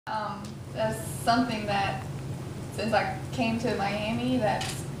that's something that, since I came to Miami, that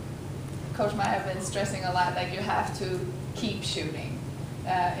Coach Meier have been stressing a lot, like you have to keep shooting.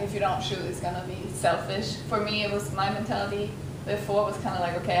 If you don't shoot, it's gonna be selfish. For me, it was my mentality before was kind of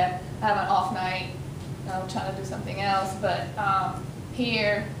like, okay, I have an off night, I'm trying to do something else. But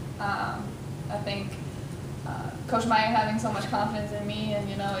here, I think Coach Meier having so much confidence in me, and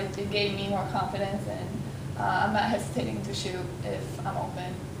it gave me more confidence, and I'm not hesitating to shoot if I'm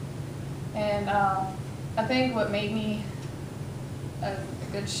open. And I think what made me a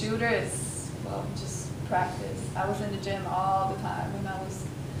good shooter is, well, just practice. I was in the gym all the time when I was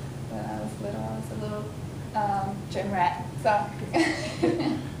little. I was a little gym rat. So.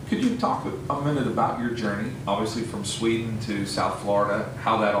 Could you talk a minute about your journey, obviously from Sweden to South Florida,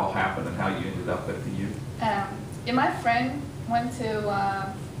 how that all happened and how you ended up at the U? Yeah, my friend went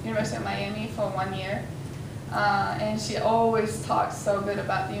to University of Miami for 1 year, and she always talks so good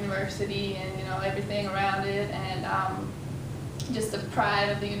about the university and everything around it, and just the pride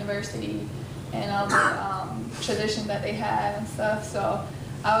of the university and all the tradition that they have and stuff. So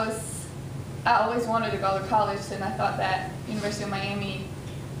I always wanted to go to college, and I thought that University of Miami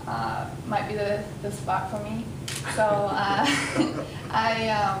might be the spot for me. So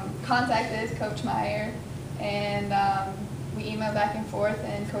I contacted Coach Meier, and we emailed back and forth,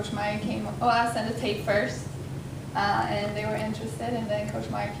 and Coach Meier came. Oh, I sent a tape first, and they were interested, and then Coach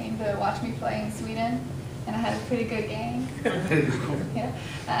Meier came to watch me play in Sweden, and I had a pretty good game. Yeah.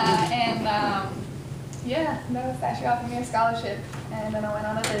 Yeah, no, it's actually offered me a scholarship, and then I went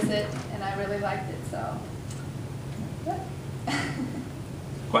on a visit, and I really liked it, so, yeah.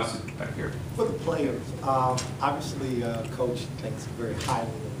 Question back here. For the players, obviously Coach thinks very highly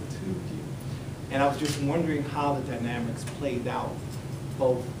of the two of you, and I was just wondering how the dynamics played out,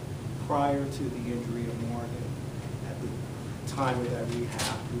 both prior to the injury of Morgan, at the time of that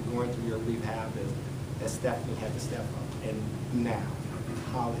rehab, you were going through your rehab, that Stefanie had to step up, and now,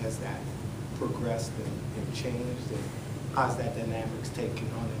 how has that progressed and changed, and how's that dynamics taken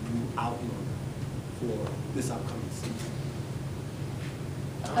on a new outlook for this upcoming season?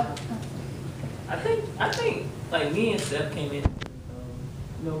 I think like me and Steph came in,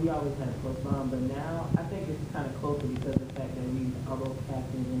 we always had a close bond, but now I think it's kind of closer because of the fact that we are both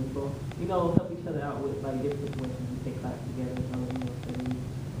captains and we both, help each other out with like different situations. We take classes together, study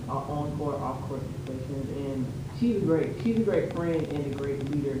on court, off court situations, and she's a great friend and a great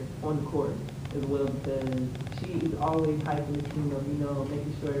leader on the court as well, because she is always hyping the team up,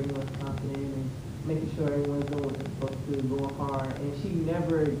 making sure everyone's confident and making sure everyone's doing what they're supposed to do, going hard, and she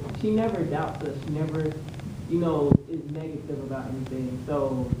never doubts us. She never, is negative about anything.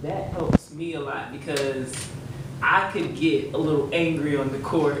 So that helps me a lot, because I could get a little angry on the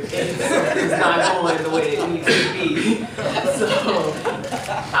court and it's not going the way it needs to be. So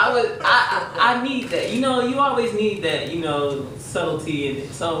I need that. You always need that, subtlety,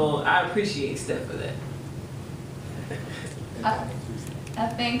 and so I appreciate Steph for that. I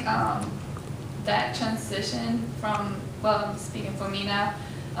think that transition from, well, I'm speaking for me now,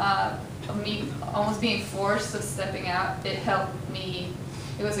 of me almost being forced of stepping out, it helped me.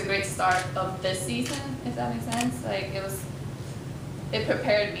 It was a great start of this season, if that makes sense. Like it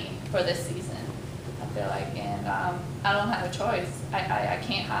prepared me for this season, I feel like, and I don't have a choice. I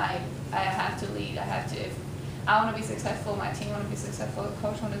can't hide. I have to lead. I have to. If I want to be successful, my team want to be successful, the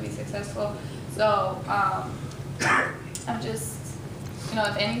coach want to be successful. So I'm just,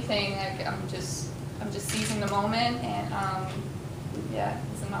 if anything, like I'm just seizing the moment, and yeah,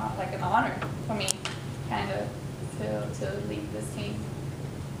 it's like an honor for me, kind of, to lead this team.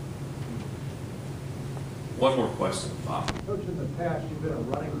 One more question, Bob. Coach, in the past, you've been a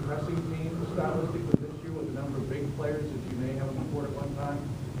running pressing team. Stylistically this year, with a number of big players that you may have on the court at one time,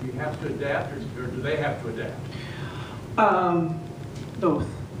 do you have to adapt, or do they have to adapt? Both.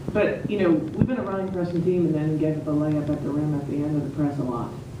 But, we've been a running pressing team, and then get the layup at the rim at the end of the press a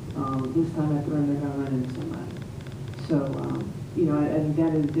lot. This time at the rim, they're going to run into somebody. So, I think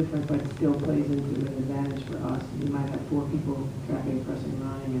that is different, but still plays into an advantage for us. You might have 4 people tracking, pressing,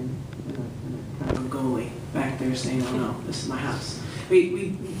 running, and a kind of goalie back there saying, "Oh no, this is my house."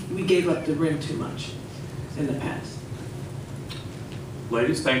 We gave up the rim too much in the past.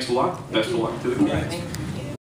 Ladies, thanks a lot. Best of luck to the game.